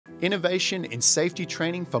Innovation in safety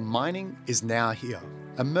training for mining is now here.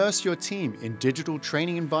 Immerse your team in digital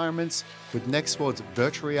training environments with NextWorld's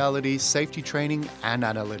virtual reality safety training and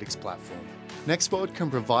analytics platform. NextWorld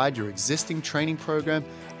can provide your existing training program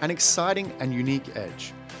an exciting and unique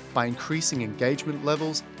edge by increasing engagement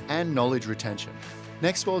levels and knowledge retention.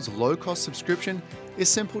 NextWorld's low-cost subscription is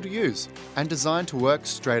simple to use and designed to work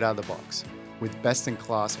straight out of the box. With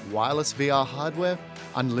best-in-class wireless VR hardware,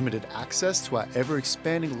 unlimited access to our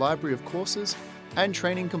ever-expanding library of courses, and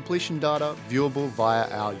training completion data viewable via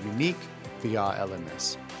our unique VR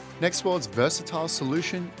LMS. NextWorld's versatile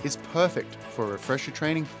solution is perfect for refresher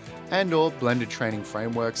training and/or blended training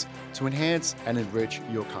frameworks to enhance and enrich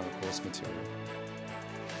your current course material.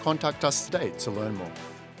 Contact us today to learn more.